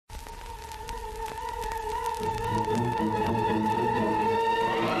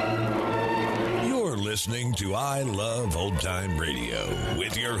You're listening to I Love Old Time Radio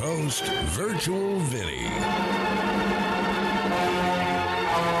with your host, Virtual Vinny.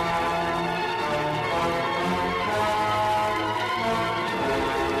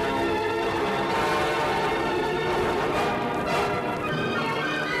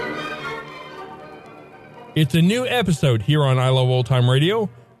 It's a new episode here on I Love Old Time Radio.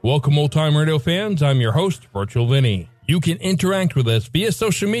 Welcome, Old Time Radio fans. I'm your host, Virtual Vinny. You can interact with us via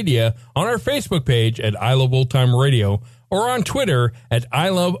social media on our Facebook page at I Love Old Time Radio or on Twitter at I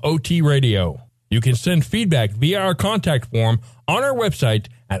Love OT Radio. You can send feedback via our contact form on our website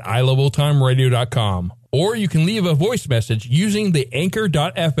at iloveoldtimeradio.com, or you can leave a voice message using the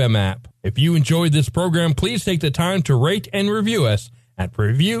Anchor.fm app. If you enjoyed this program, please take the time to rate and review us at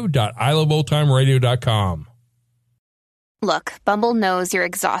review.iloveoldtimeradio.com. Look, Bumble knows you're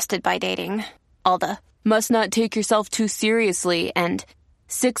exhausted by dating. All the must not take yourself too seriously and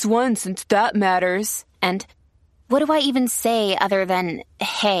 6'1" since that matters. And what do I even say other than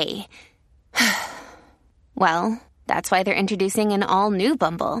hey? Well, that's why they're introducing an all-new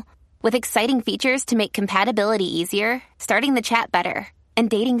Bumble with exciting features to make compatibility easier, starting the chat better, and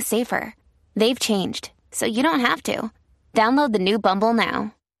dating safer. They've changed, so you don't have to. Download the new Bumble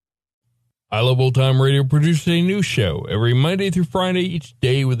now. I Love Old Time Radio produces a new show every Monday through Friday, each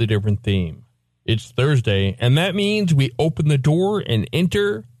day with a different theme. It's Thursday, and that means we open the door and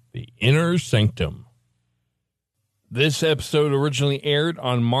enter the inner sanctum. This episode originally aired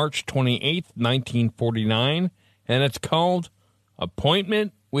on March 28th, 1949, and it's called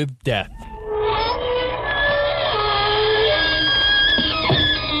Appointment with Death.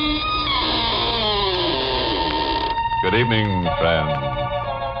 Good evening, friends.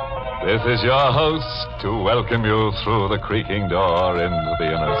 This is your host to welcome you through the creaking door into the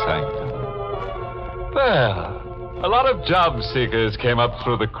inner sanctum. Well, a lot of job seekers came up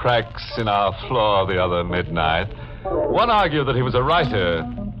through the cracks in our floor the other midnight. One argued that he was a writer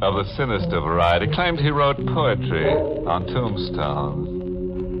of the sinister variety, claimed he wrote poetry on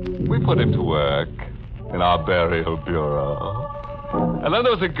tombstones. We put him to work in our burial bureau. And then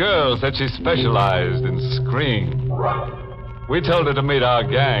there was a girl who said she specialized in screams. We told her to meet our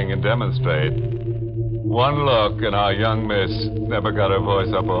gang and demonstrate. One look, and our young miss never got her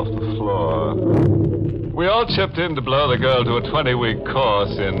voice up off the floor. We all chipped in to blow the girl to a 20-week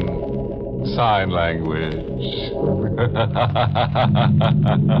course in sign language.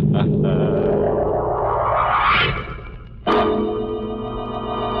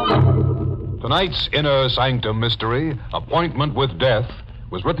 Tonight's Inner Sanctum Mystery, Appointment with Death,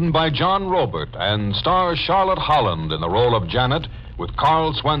 was written by John Robert and stars Charlotte Holland in the role of Janet with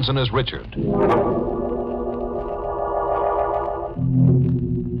Carl Swenson as Richard.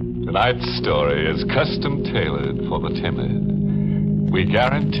 Tonight's story is custom tailored for the timid. We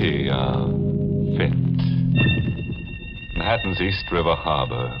guarantee a fit. Manhattan's East River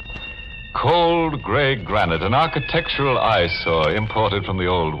Harbor. Cold gray granite, an architectural eyesore imported from the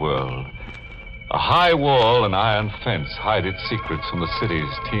old world. A high wall and iron fence hide its secrets from the city's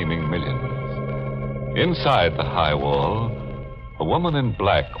teeming millions. Inside the high wall, a woman in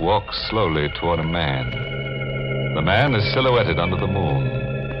black walks slowly toward a man. The man is silhouetted under the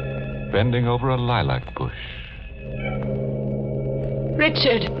moon, bending over a lilac bush.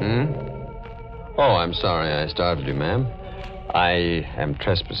 Richard! Oh, I'm sorry I startled you, ma'am. I am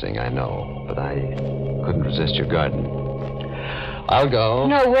trespassing, I know, but I couldn't resist your garden. I'll go.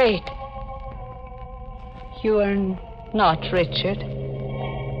 No, wait. You are not Richard.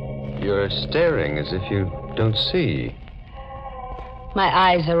 You're staring as if you don't see. My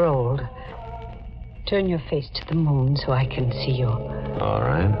eyes are old. Turn your face to the moon so I can see you. All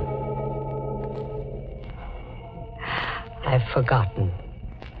right. I've forgotten.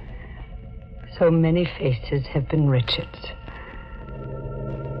 So many faces have been Richard's.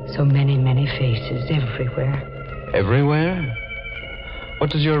 So many, many faces everywhere. Everywhere?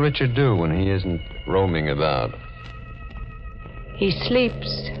 What does your Richard do when he isn't roaming about? He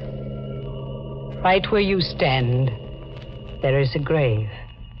sleeps. Right where you stand, there is a grave.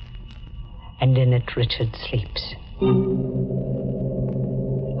 And in it, Richard sleeps.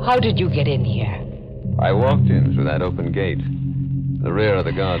 How did you get in here? I walked in through that open gate. The rear of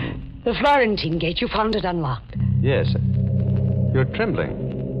the garden. The Florentine gate. You found it unlocked. Yes. You're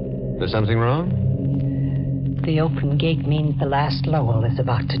trembling. There's something wrong? The open gate means the last Lowell is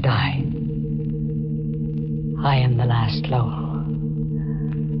about to die. I am the last Lowell.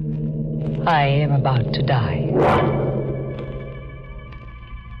 I am about to die.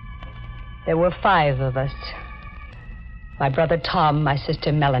 There were 5 of us. My brother Tom, my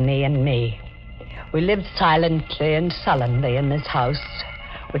sister Melanie, and me. We lived silently and sullenly in this house,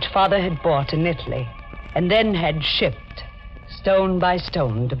 which Father had bought in Italy, and then had shipped, stone by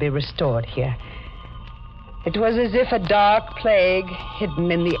stone, to be restored here. It was as if a dark plague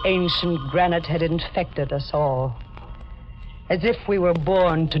hidden in the ancient granite had infected us all. As if we were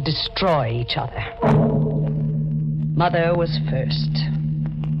born to destroy each other. Mother was first.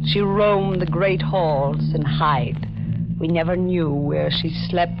 She roamed the great halls and hid. We never knew where she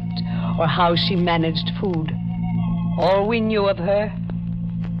slept or how she managed food. All we knew of her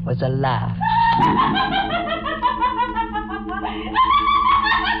was a laugh.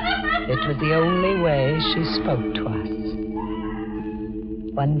 It was the only way she spoke to us.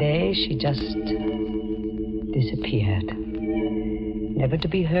 One day she just disappeared, never to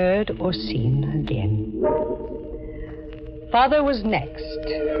be heard or seen again. Father was next.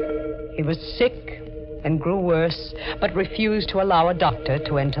 He was sick and grew worse, but refused to allow a doctor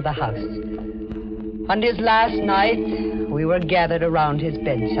to enter the house. On his last night, we were gathered around his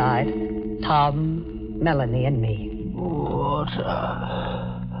bedside, Tom, Melanie, and me. Water.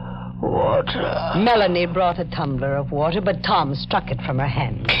 Melanie brought a tumbler of water, but Tom struck it from her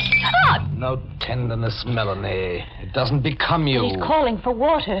hand. Stop! No tenderness, Melanie. It doesn't become you. He's calling for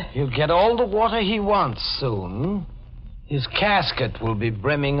water. He'll get all the water he wants soon. His casket will be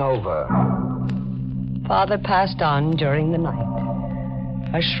brimming over. Father passed on during the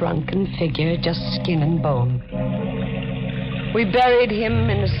night, a shrunken figure, just skin and bone. We buried him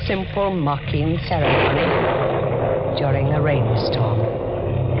in a simple, mocking ceremony during a rainstorm.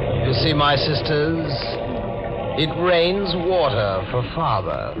 You see, my sisters, it rains water for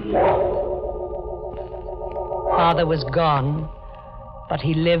Father. Father was gone, but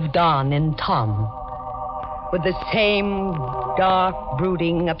he lived on in Tom, with the same dark,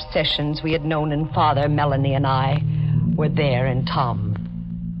 brooding obsessions we had known in Father. Melanie and I were there in Tom.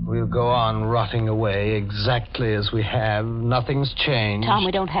 We'll go on rotting away exactly as we have. Nothing's changed. Tom,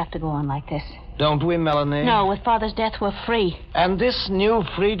 we don't have to go on like this. Don't we, Melanie? No, with Father's death, we're free. And this new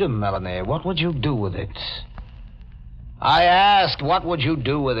freedom, Melanie, what would you do with it? I asked, what would you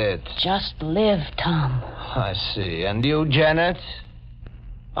do with it? Just live, Tom. I see. And you, Janet?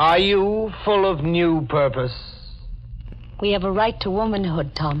 Are you full of new purpose? We have a right to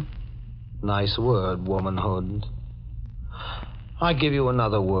womanhood, Tom. Nice word, womanhood. I give you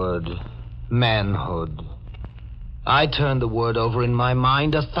another word, manhood. I turned the word over in my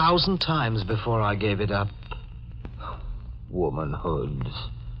mind 1,000 times before I gave it up. Womanhood.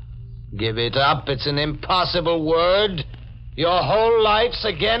 Give it up. It's an impossible word. Your whole life's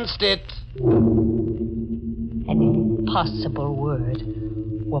against it. An impossible word,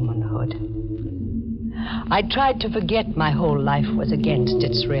 womanhood. I tried to forget my whole life was against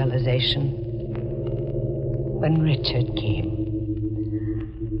its realization. When Richard came.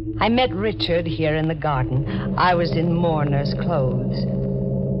 I met Richard here in the garden. I was in mourner's clothes,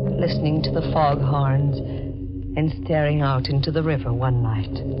 listening to the foghorns and staring out into the river one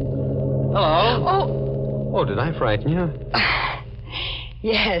night. Hello. Oh, did I frighten you?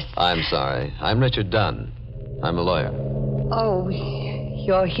 Yes. I'm sorry. I'm Richard Dunn. I'm a lawyer. Oh,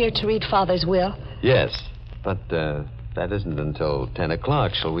 you're here to read Father's will? Yes, but that isn't until 10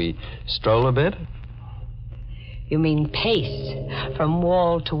 o'clock. Shall we stroll a bit? You mean pace from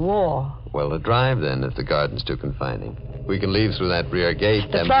wall to wall? Well, a drive, then, if the garden's too confining. We can leave through that rear gate.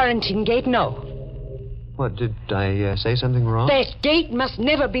 The Florentine gate, no. What, did I say something wrong? That gate must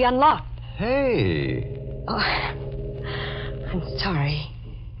never be unlocked. Hey. Oh, I'm sorry.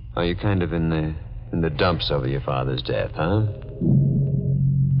 Are you kind of in the dumps over your father's death, huh?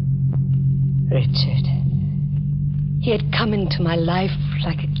 Richard. He had come into my life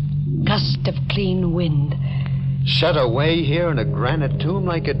like a gust of clean wind. Shut away here in a granite tomb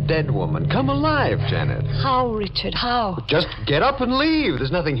like a dead woman. Come alive, Janet. How, Richard, how? Just get up and leave.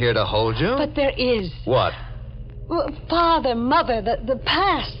 There's nothing here to hold you. But there is. What? Well, Father, Mother, the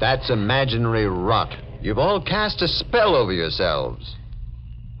past. That's imaginary rot. You've all cast a spell over yourselves.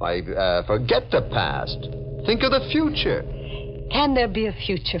 Why, forget the past. Think of the future. Can there be a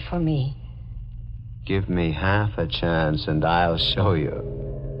future for me? Give me half a chance and I'll show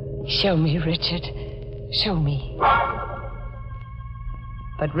you. Show me, Richard. Show me.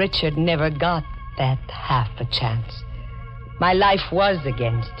 But Richard never got that half a chance. My life was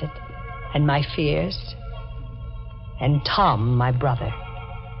against it, and my fears, and Tom, my brother.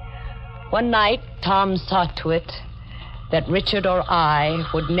 One night, Tom saw to it that Richard or I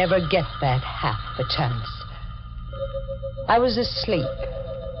would never get that half a chance. I was asleep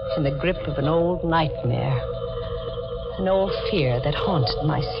in the grip of an old nightmare, an old fear that haunted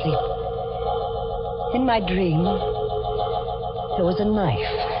my sleep. In my dream, there was a knife,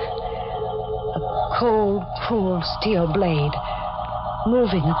 a cold, cruel steel blade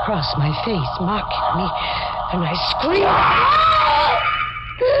moving across my face, marking me, and I screamed.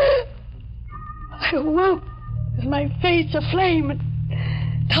 I awoke with my face aflame and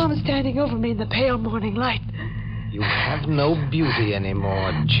Tom standing over me in the pale morning light. You have no beauty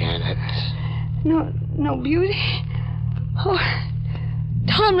anymore, Janet. No beauty? Oh,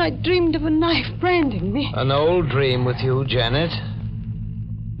 Tom, I dreamed of a knife branding me. An old dream with you, Janet.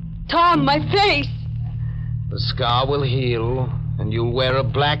 Tom, my face! The scar will heal, and you'll wear a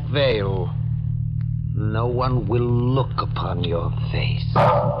black veil. No one will look upon your face.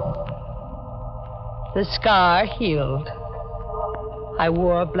 The scar healed. I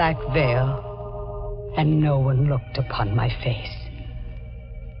wore a black veil, and no one looked upon my face.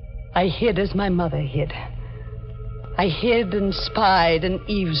 I hid as my mother hid. I hid and spied and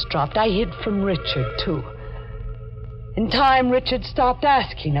eavesdropped. I hid from Richard, too. In time, Richard stopped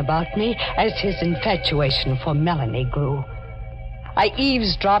asking about me as his infatuation for Melanie grew. I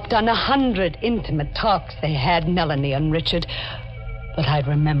eavesdropped on 100 intimate talks they had, Melanie and Richard, but I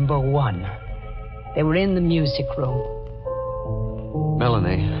remember one. They were in the music room.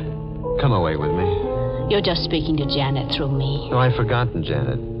 Melanie, come away with me. You're just speaking to Janet through me. No, I've forgotten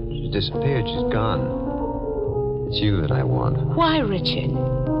Janet. She's disappeared. She's gone. It's you that I want. Why, Richard?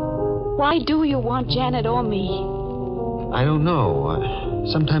 Why do you want Janet or me? I don't know.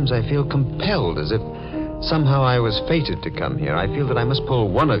 Sometimes I feel compelled, as if somehow I was fated to come here. I feel that I must pull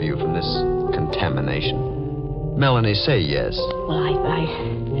one of you from this contamination. Melanie, say yes. Well,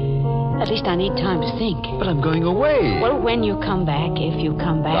 at least I need time to think. But I'm going away. Well, when you come back, if you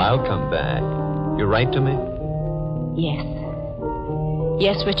come back. I'll come back. You write to me? Yes.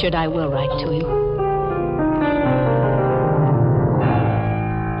 Yes, Richard, I will write to you.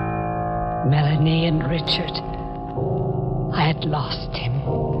 Melanie and Richard. I had lost him.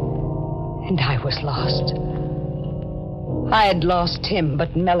 And I was lost. I had lost him,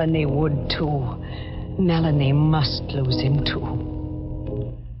 but Melanie would too. Melanie must lose him too.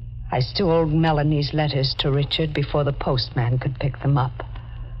 I stole Melanie's letters to Richard before the postman could pick them up.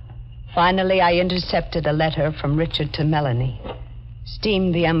 Finally, I intercepted a letter from Richard to Melanie,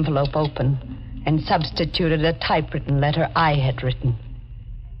 steamed the envelope open, and substituted a typewritten letter I had written.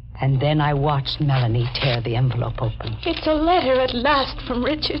 And then I watched Melanie tear the envelope open. It's a letter at last from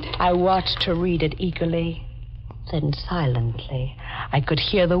Richard. I watched her read it eagerly, then silently. I could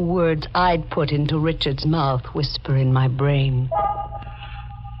hear the words I'd put into Richard's mouth whisper in my brain.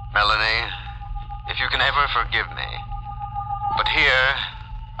 Melanie, if you can ever forgive me. But here,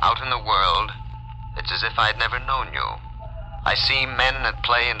 out in the world, it's as if I'd never known you. I see men at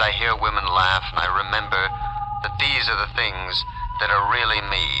play and I hear women laugh, and I remember that these are the things that are really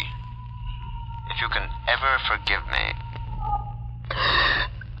me. If you can ever forgive me.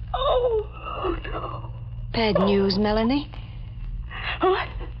 Oh, no. Bad news, Melanie? What?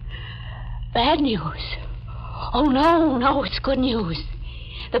 Bad news? Oh, no, it's good news.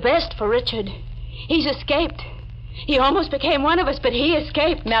 The best for Richard. He's escaped. He almost became one of us, but he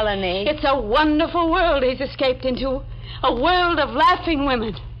escaped. Melanie. It's a wonderful world he's escaped into. A world of laughing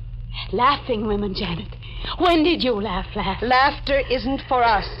women. Laughing women, Janet. When did you laugh last? Laughter isn't for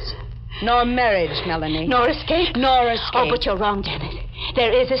us. Nor marriage, Melanie. Nor escape? Nor escape. Oh, but you're wrong, Janet.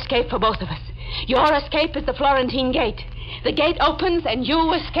 There is escape for both of us. Your escape is the Florentine Gate. The gate opens and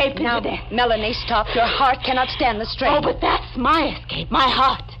you escape into death. Melanie, stop. Your heart cannot stand the strain. Oh, but that's my escape, my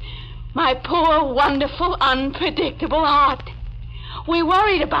heart. My poor, wonderful, unpredictable heart. We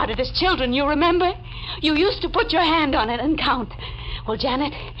worried about it as children, you remember? You used to put your hand on it and count. Well,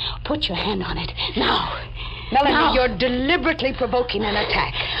 Janet, put your hand on it. Now. Melanie, now. You're deliberately provoking an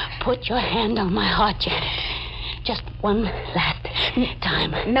attack. Put your hand on my heart, Janet. Just one last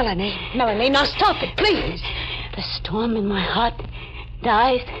time. Melanie, now stop it, please. The storm in my heart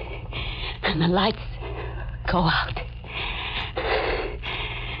dies, and the lights go out.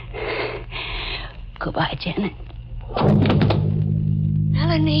 Goodbye, Janet.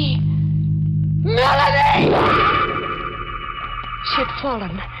 Melanie! She had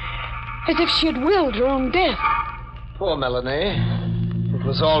fallen, as if she had willed her own death. Poor Melanie. It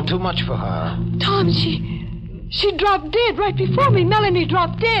was all too much for her. Tom, she dropped dead right before me. Melanie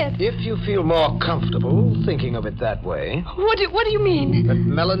dropped dead. If you feel more comfortable thinking of it that way. What do you mean? That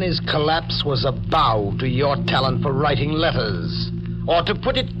Melanie's collapse was a bow to your talent for writing letters. Or to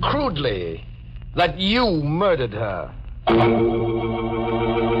put it crudely, that you murdered her.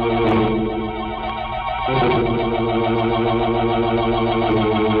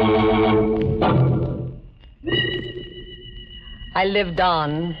 I lived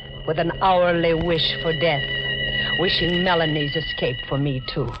on with an hourly wish for death, wishing Melanie's escape for me,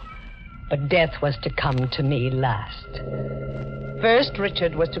 too. But death was to come to me last. First,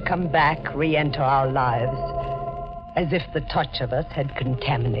 Richard was to come back, re-enter our lives, as if the touch of us had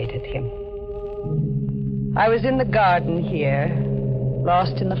contaminated him. I was in the garden here,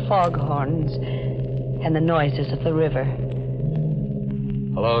 lost in the foghorns and the noises of the river.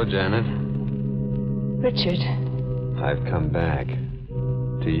 Hello, Janet. Richard. I've come back.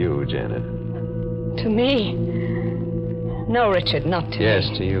 To you, Janet. To me? No, Richard, not to me. Yes,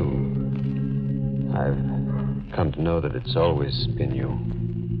 to you. I've come to know that it's always been you.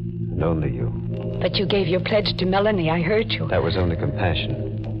 And only you. But you gave your pledge to Melanie. I heard you. That was only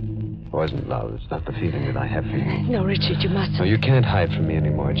compassion. It wasn't love. It's not the feeling that I have for you. No, Richard, you mustn't. No, you can't hide from me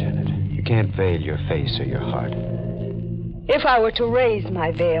anymore, Janet. You can't veil your face or your heart. If I were to raise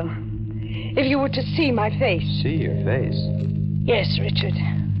my veil, if you were to see my face. See your face? Yes, Richard.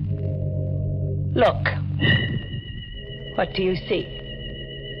 Look. What do you see?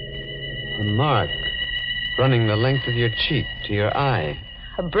 A mark running the length of your cheek to your eye.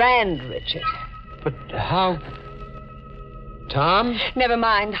 A brand, Richard. But how? Tom? Never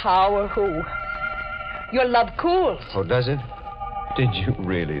mind how or who. Your love cools. Oh, does it? Did you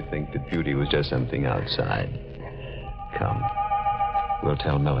really think that beauty was just something outside? Come. We'll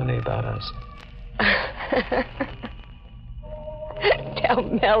tell Melanie about us. Tell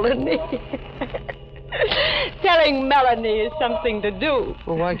Melanie. Telling Melanie is something to do.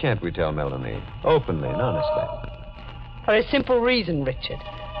 Well, why can't we tell Melanie? Openly and honestly. For a simple reason, Richard.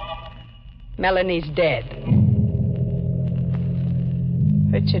 Melanie's dead.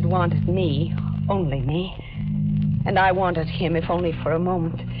 Richard wanted me, only me. And I wanted him, if only for a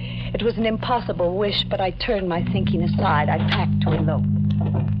moment. It was an impossible wish, but I turned my thinking aside. I packed to elope.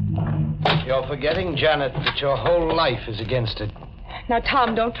 You're forgetting, Janet, that your whole life is against it. Now,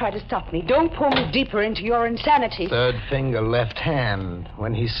 Tom, don't try to stop me. Don't pull me deeper into your insanity. Third finger, left hand.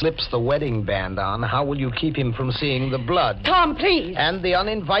 When he slips the wedding band on, how will you keep him from seeing the blood? Tom, please. And the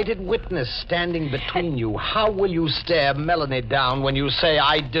uninvited witness standing between you. How will you stare Melanie down when you say,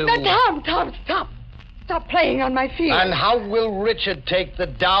 I do? Now, Tom, stop. Stop playing on my feelings. And how will Richard take the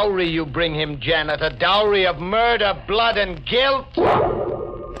dowry you bring him, Janet? A dowry of murder, blood, and guilt?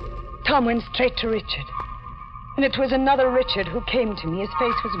 Tom went straight to Richard. And it was another Richard who came to me. His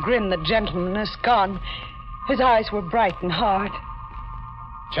face was grim, the gentleness gone. His eyes were bright and hard.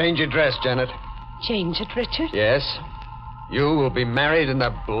 Change your dress, Janet. Change it, Richard? Yes. You will be married in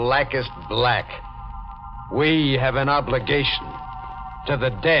the blackest black. We have an obligation to the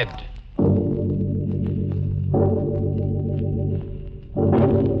dead.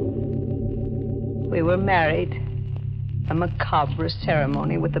 We were married. A macabre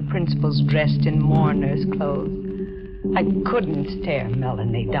ceremony with the principals dressed in mourners' clothes. I couldn't stare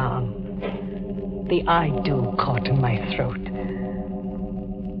Melanie down. The I do caught in my throat.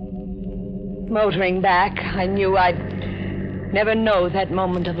 Motoring back, I knew I'd never know that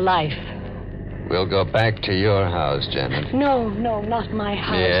moment of life. We'll go back to your house, Janet. No, not my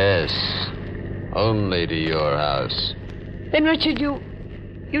house. Yes. Only to your house. Then, Richard,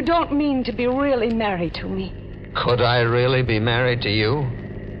 you don't mean to be really married to me. Could I really be married to you?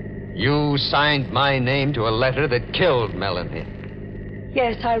 You signed my name to a letter that killed Melanie.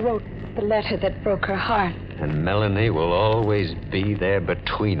 Yes, I wrote the letter that broke her heart. And Melanie will always be there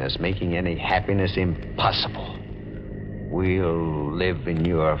between us, making any happiness impossible. We'll live in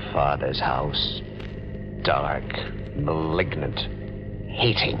your father's house. Dark, malignant,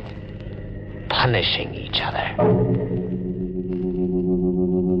 hating, punishing each other.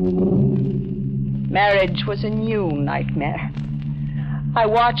 Marriage was a new nightmare. I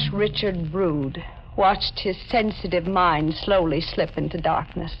watched Richard brood, watched his sensitive mind slowly slip into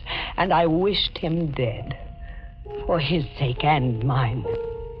darkness, and I wished him dead, for his sake and mine.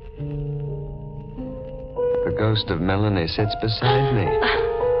 The ghost of Melanie sits beside me.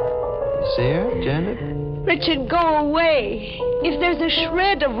 You see her, Janet? Richard, go away. If there's a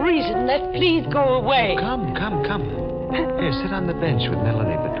shred of reason, let please go away. Oh, come. Here, sit on the bench with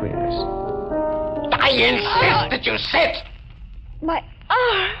Melanie between us. I insist that you sit! My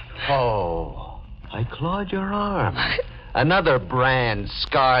arm. Oh, I clawed your arm. Another brand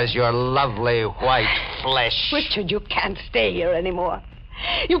scars your lovely white flesh. Richard, you can't stay here anymore.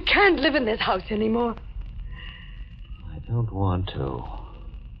 You can't live in this house anymore. I don't want to,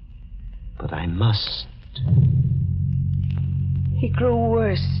 but I must. He grew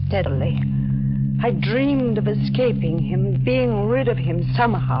worse steadily. I dreamed of escaping him, being rid of him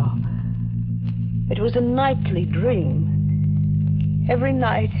somehow. It was a nightly dream. Every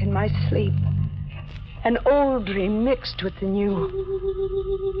night in my sleep, an old dream mixed with the new.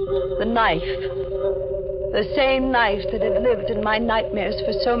 The knife, The same knife that had lived in my nightmares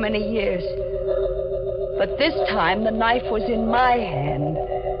for so many years. But this time, the knife was in my hand.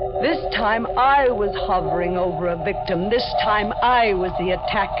 This time, I was hovering over a victim. This time, I was the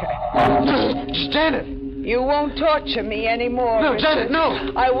attacker. Janet! You won't torture me anymore. No, Richard. Janet,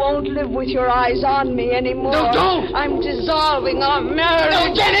 no! I won't live with your eyes on me anymore. No, don't! I'm dissolving our marriage.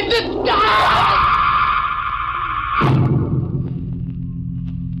 No, Janet!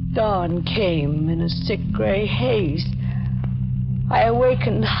 Dawn came in a sick gray haze. I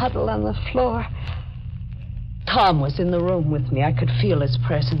awakened huddled on the floor. Tom was in the room with me. I could feel his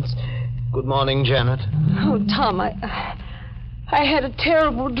presence. Good morning, Janet. Oh, Tom, I had a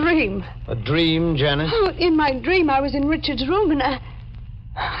terrible dream. A dream, Janet? Oh, in my dream, I was in Richard's room, and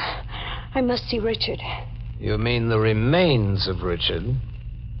I must see Richard. You mean the remains of Richard?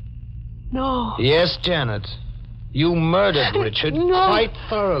 No. Yes, Janet. You murdered Richard quite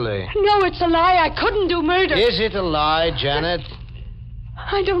thoroughly. No, it's a lie. I couldn't do murder. Is it a lie, Janet?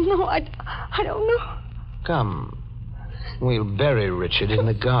 I don't know. I don't know. Come. We'll bury Richard in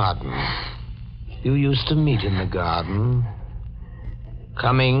the garden. You used to meet in the garden.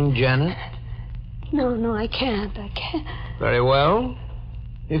 Coming, Janet? No, I can't. Very well.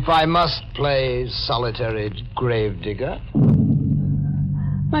 If I must play solitary gravedigger.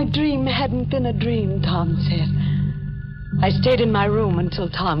 My dream hadn't been a dream, Tom said. I stayed in my room until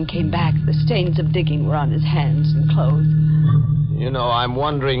Tom came back. The stains of digging were on his hands and clothes. You know, I'm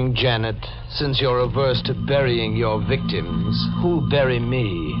wondering, Janet, since you're averse to burying your victims, who'll bury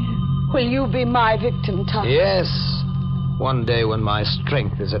me? Will you be my victim, Tom? Yes. One day when my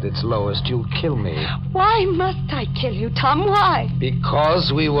strength is at its lowest, you'll kill me. Why must I kill you, Tom? Why?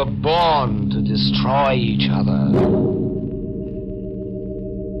 Because we were born to destroy each other.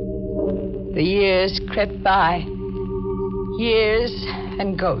 The years crept by. Years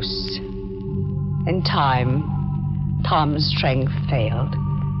and ghosts. In time, Tom's strength failed.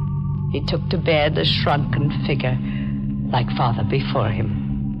 He took to bed a shrunken figure, like father before him.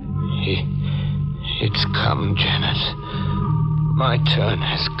 It's come, Janet. My turn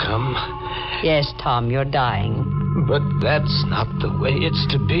has come. Yes, Tom, you're dying. But that's not the way it's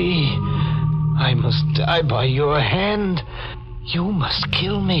to be. I must die by your hand. You must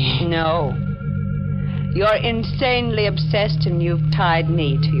kill me. No. You're insanely obsessed, and you've tied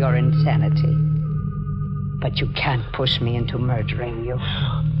me to your insanity. But you can't push me into murdering you.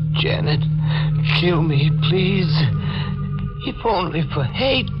 Janet, kill me, please. If only for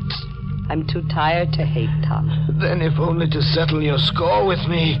hate. I'm too tired to hate, Tom. Then if only to settle your score with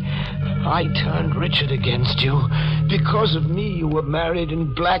me. I turned Richard against you. Because of me, you were married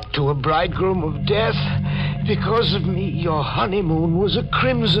in black to a bridegroom of death. Because of me, your honeymoon was a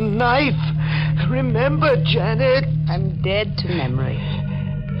crimson knife. Remember, Janet. I'm dead to memory.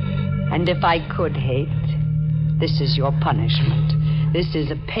 And if I could hate, this is your punishment. This is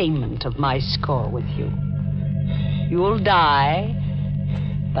a payment of my score with you. You'll die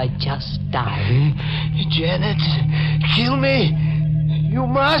by just dying. Janet, kill me. You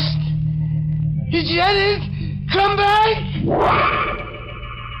must. Janet, come back.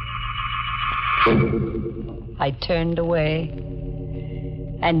 I turned away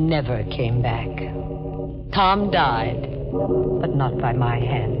and never came back. Tom died, but not by my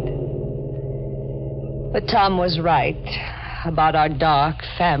hand. But Tom was right about our dark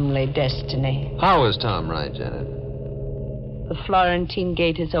family destiny. How was Tom right, Janet? The Florentine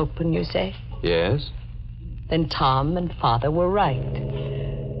gate is open, you say? Yes. Then Tom and Father were right.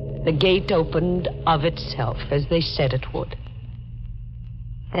 The gate opened of itself, as they said it would.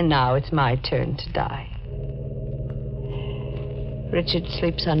 And now it's my turn to die. Richard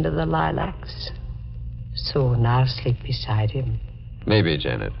sleeps under the lilacs. Soon I'll sleep beside him. Maybe,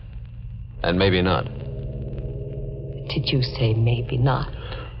 Janet. And maybe not. Did you say maybe not?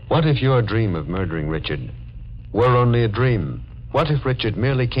 What if your dream of murdering Richard were only a dream? What if Richard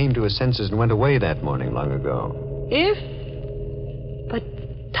merely came to his senses and went away that morning long ago? But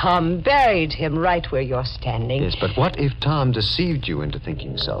Tom buried him right where you're standing. Yes, but what if Tom deceived you into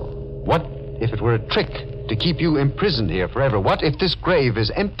thinking so? What if it were a trick to keep you imprisoned here forever? What if this grave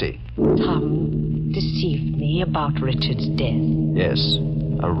is empty? Tom deceived me about Richard's death. Yes,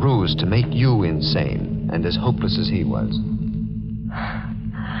 a ruse to make you insane and as hopeless as he was.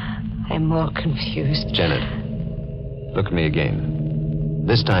 I'm more confused. Janet, look at me again.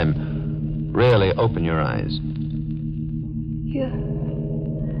 This time, really open your eyes.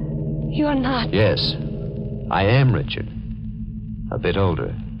 You're not... Yes, I am Richard. A bit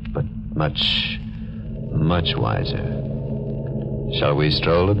older, but much, much wiser. Shall we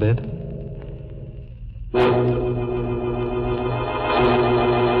stroll a bit?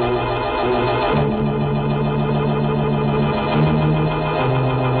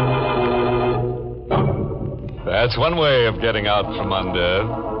 That's one way of getting out from under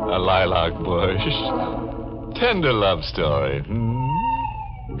a lilac bush. Tender love story.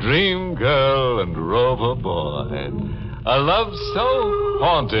 Dream girl and rover boy. A love so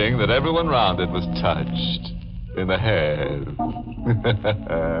haunting that everyone round it was touched in the head.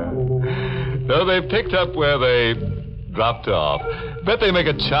 Though they picked up where they dropped off, bet they make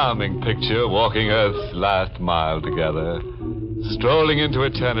a charming picture walking Earth's last mile together, strolling into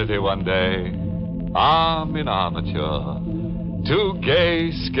eternity one day, arm in armature, two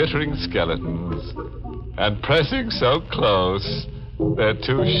gay, skittering skeletons, and pressing so close their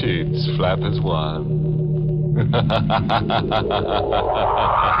two sheets flap as one.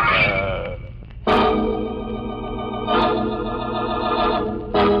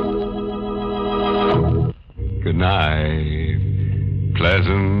 Good night.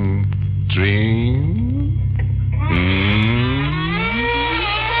 Pleasant dream.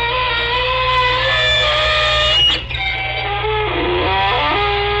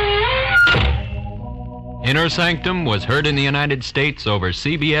 Inner Sanctum was heard in the United States over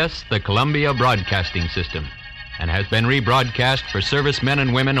CBS, the Columbia Broadcasting System, and has been rebroadcast for servicemen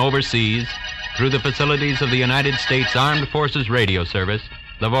and women overseas through the facilities of the United States Armed Forces Radio Service,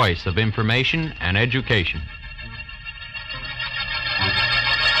 the voice of information and education.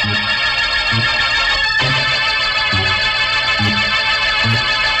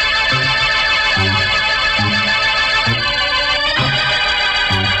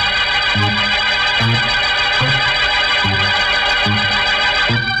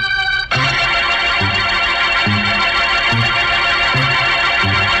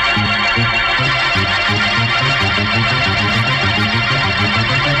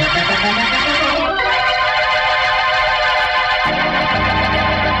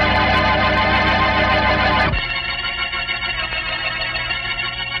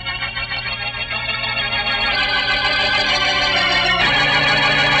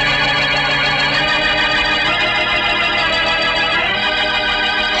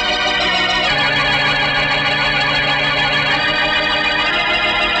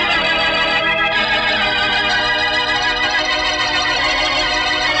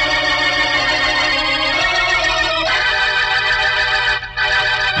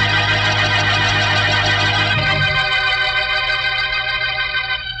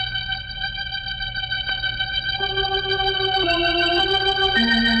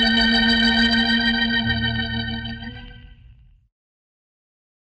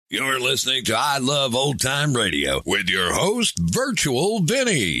 You're listening to I Love Old Time Radio with your host, Virtual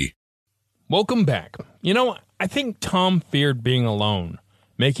Vinny. Welcome back. You know, I think Tom feared being alone,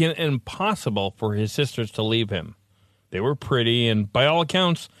 making it impossible for his sisters to leave him. They were pretty and, by all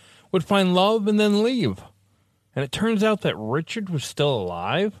accounts, would find love and then leave. And it turns out that Richard was still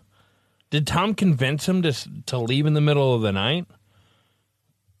alive? Did Tom convince him to leave in the middle of the night?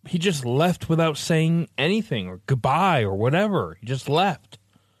 He just left without saying anything or goodbye or whatever. He just left.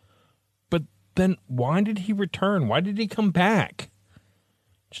 But then why did he return? Why did he come back?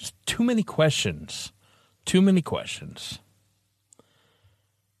 Just too many questions. Too many questions.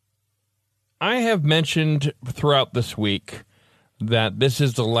 I have mentioned throughout this week that this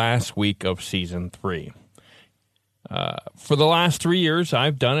is the last week of Season 3. For the last 3 years,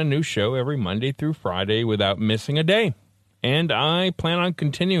 I've done a new show every Monday through Friday without missing a day. And I plan on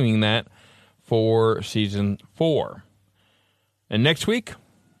continuing that for Season 4. And next week,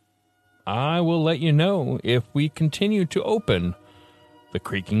 I will let you know if we continue to open the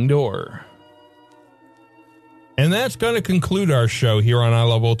creaking door. And that's going to conclude our show here on I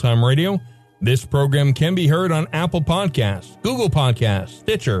Love Old Time Radio. This program can be heard on Apple Podcasts, Google Podcasts,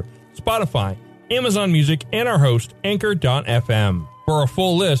 Stitcher, Spotify, Amazon Music, and our host, Anchor.fm. For a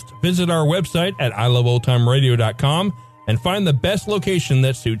full list, visit our website at iloveoldtimeradio.com and find the best location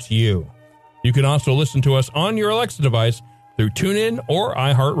that suits you. You can also listen to us on your Alexa device through TuneIn or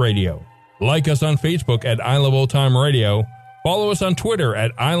iHeartRadio. Like us on Facebook at I Love Old Time Radio. Follow us on Twitter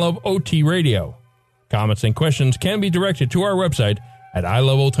at I Love OT Radio. Comments and questions can be directed to our website at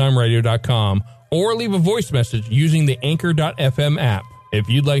iloveoldtimeradio.com or leave a voice message using the Anchor.fm app. If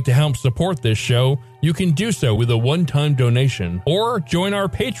you'd like to help support this show, you can do so with a one-time donation or join our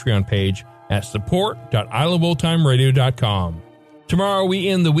Patreon page at support.iloveoldtimeradio.com. Tomorrow we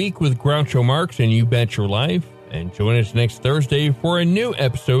end the week with Groucho Marx and You Bet Your Life, and join us next Thursday for a new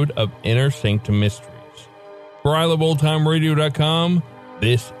episode of Inner Sanctum Mysteries. For iloveoldtimeradio.com,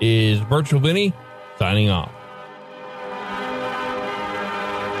 this is Virtual Vinny signing off.